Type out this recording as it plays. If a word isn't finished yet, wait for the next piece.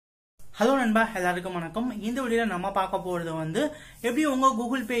Hello நண்பா எல்லாருக்கும் வணக்கம். இந்த வீடியோல நம்ம பார்க்க போறது வந்து எப்படி உங்க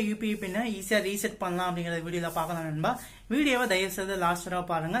Google Pay UPI PIN ஈஸியா ரீசெட் பண்ணலாம் அப்படிங்கற வீடியோல பார்க்கலாம் நண்பா. வீடியோவை தயவு செய்து லாஸ்ட் வரை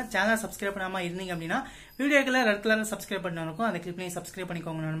பாருங்க. சேனலை சப்ஸ்கிரைப் பண்ணாம இருந்தீங்க அப்படினா வீடியோக்குள்ள ரெட் கலர்ல சப்ஸ்கிரைப் பட்டன் இருக்கும். அதை கிளிக் பண்ணி சப்ஸ்கிரைப்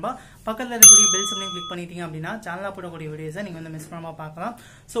பண்ணிக்கோங்க நண்பா. பக்கத்துல இருக்கக்கூடிய பெல் சிம்பலையும் கிளிக் பண்ணிட்டீங்க அப்படினா சேனல்ல போடக்கூடிய வீடியோஸை நீங்க வந்து மிஸ் பண்ணாம பார்க்கலாம்.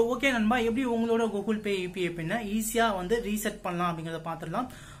 சோ ஓகே நண்பா, எப்படி உங்களோட Google Pay UPI PIN ஈஸியா வந்து ரீசெட் பண்ணலாம் அப்படிங்கறத பார்த்துடலாம்.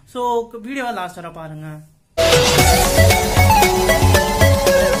 சோ வீடியோவை லாஸ்ட் வரை பாருங்க.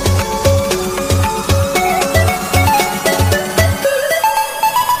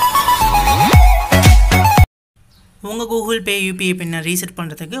 உங்க Google Pay UPI PIN reset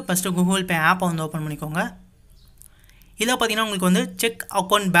பண்றதுக்கு ஃபர்ஸ்ட் Google Pay ஆப் வந்து ஓபன் பண்ணிக்கோங்க. இத பாத்தீங்கன்னா உங்களுக்கு வந்து செக்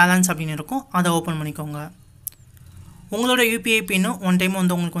அக்கவுண்ட் பேலன்ஸ் அப்படினு இருக்கும். அதை ஓபன் பண்ணிக்கோங்க. உங்களோட UPI PIN ஒன் டைம்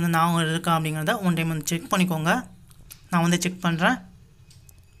வந்து உங்களுக்கு வந்து ஞாபகம் இருக்கா அப்படிங்கறத ஒன் டைம் வந்து செக் பண்ணிக்கோங்க. நான் வந்து செக் பண்றேன்.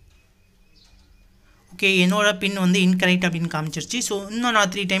 ஓகே, என்னோட பின் வந்து இன்கரெக்ட் அப்படினு காமிச்சிருச்சு. சோ இன்னும்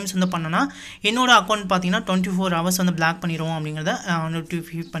நான் 3 டைம்ஸ் வந்து பண்ணனா என்னோட அக்கவுண்ட் பாத்தீங்கன்னா 24 ஹவர்ஸ் வந்து பிளாக் பண்ணிரோம் அப்படிங்கறத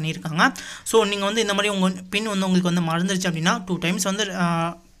நோட்டிஃபை பண்ணிருக்காங்க. சோ நீங்க வந்து இந்த மாதிரி உங்க பின் வந்து உங்களுக்கு வந்து மறந்துருச்சு அப்படினா 2 டைம்ஸ் வந்து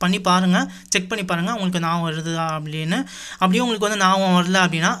பண்ணி பாருங்க, செக் பண்ணி பாருங்க உங்களுக்கு ஞாபகம் வருதா அப்படினு. அப்படியே உங்களுக்கு வந்து ஞாபகம் வரல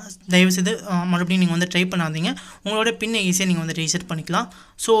அப்படினா தயவு செய்து மறுபடியும் நீங்க வந்து ட்ரை பண்ணாதீங்க. உங்களோட பின் ஈஸியா நீங்க வந்து ரீசெட் பண்ணிக்கலாம்.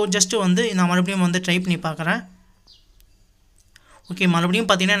 சோ ஜஸ்ட் வந்து நான் மறுபடியும் வந்து ட்ரை பண்ணி பார்க்கறேன். ஓகே, மறுபடியும்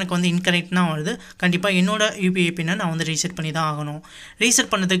பாத்தீங்கன்னா எனக்கு வந்து இன்கரெக்ட்னா வருது. கண்டிப்பா என்னோட UPI PIN நான் வந்து ரீசெட் பண்ணி தான் ஆகணும்.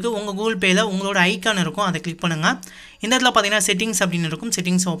 ரீசெட் பண்ணதுக்கு உங்க Google Payல உங்களோட ஐகான் இருக்கும், அதை கிளிக் பண்ணுங்க. இந்த இடத்துல பாத்தீங்கன்னா செட்டிங்ஸ் அப்படினு இருக்கும்.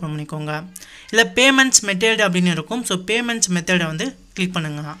 செட்டிங்ஸ் ஓபன் பண்ணிக்கோங்க. இல்ல பேமெண்ட்ஸ் மெத்தட் அப்படினு இருக்கும். சோ பேமெண்ட்ஸ் மெத்தட வந்து கிளிக்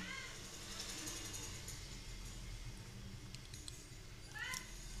பண்ணுங்க.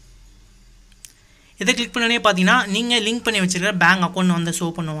 இதை கிளிக் பண்ணனே பாத்தீங்கன்னா நீங்க லிங்க் பண்ணி வச்சிருக்கிற பேங்க் அக்கவுண்ட் வந்து ஷோ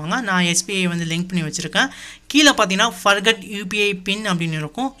பண்ணுவாங்க. நான் SBI வந்து லிங்க் பண்ணி வச்சிருக்கேன். கீழ பாத்தீங்கன்னா forget UPI PIN அப்படினு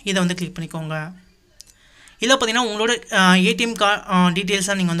இருக்கும். இதை வந்து கிளிக் பண்ணிக்கோங்க. இல்ல பாத்தீங்கன்னா உங்களோட ATM கார்டு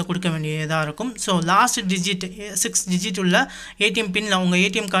டீடைல்ஸா நீங்க வந்து கொடுக்க வேண்டியதா இருக்கும். சோ லாஸ்ட் டிஜிட் 6 டிஜிட் உள்ள ATM பின்ல உங்க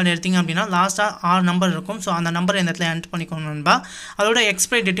ATM கார்டு எடுத்தீங்க அப்படினா லாஸ்டா 6 நம்பர் இருக்கும். சோ அந்த நம்பரை இந்த இடத்துல என்டர் பண்ணிக்கோங்க நண்பா. அதோட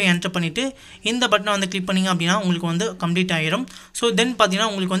எக்ஸ்பைரி டேட்டை என்டர் பண்ணிட்டு இந்த பட்டனை வந்து கிளிக் பண்ணீங்க அப்படினா உங்களுக்கு வந்து கம்ப்ளீட் ஆயிரும். சோ தென்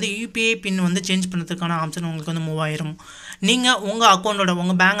பாத்தீங்கன்னா உங்களுக்கு வந்து UPI PIN வந்து சேஞ்ச் பண்றதுக்கான ஆப்ஷன் உங்களுக்கு வந்து மூவ் ஆயிரும். நீங்க உங்க அக்கவுண்டோட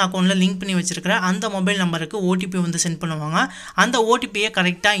உங்க பேங்க் அக்கவுண்ட்ல லிங்க் பண்ணி வச்சிருக்கிற அந்த மொபைல் நம்பருக்கு OTP வந்து சென்ட் பண்ணுவாங்க. அந்த OTP-யை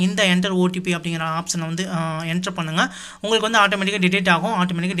கரெக்ட்டா இந்த என்டர் OTP அப்படிங்கற ஆப்ஷனை வந்து என்டர் பண்ணுங்க. உங்களுக்கு வந்து ஆட்டோமேட்டிக்கா டிடெக்ட் ஆகும்.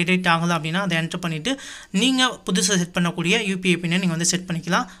 ஆட்டோமேட்டிக்கா டிடெக்ட் ஆகல அப்படினா அதை என்டர் பண்ணிட்டு நீங்க புதுசா செட் பண்ணக்கூடிய UPI PIN நீங்க வந்து செட்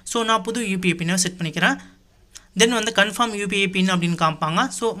பண்ணிக்கலாம். சோ நான் புது UPI PIN செட் பண்ணிக்கிறேன். தென் வந்து கன்ஃபார்ம் UPI PIN அப்படினு காமிப்பாங்க.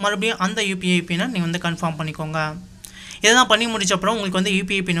 சோ மறுபடியும் அந்த UPI PIN நீங்க வந்து கன்ஃபார்ம் பண்ணிக்கோங்க. இதெல்லாம் பண்ணி முடிச்ச அப்புறம் உங்களுக்கு வந்து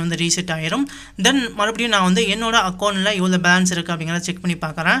UPI PIN வந்து ரீசெட் ஆயிரும். தென் மறுபடியும் நான் வந்து என்னோட அக்கவுண்ட்ல எவ்வளவு பேலன்ஸ் இருக்கு அப்படிங்கறத செக் பண்ணி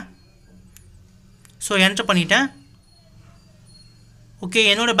பார்க்கறேன். சோ என்டர் பண்ணிட்டேன். ஓகே,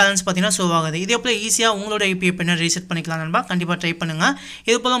 என்னோட பேலன்ஸ் பாத்தீங்கன்னா ஷோ ஆகுது. இதே போல ஈஸியா உங்களோட UPI PIN ரீசெட் பண்ணிக்கலாம் நண்பா. கண்டிப்பா ட்ரை பண்ணுங்க.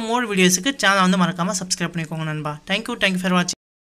 இது போல மோர் வீடியோஸ்க்கு சேனலை வந்து மறக்காம சப்ஸ்கிரைப் பண்ணிக்கோங்க நண்பா. Thank you for watching.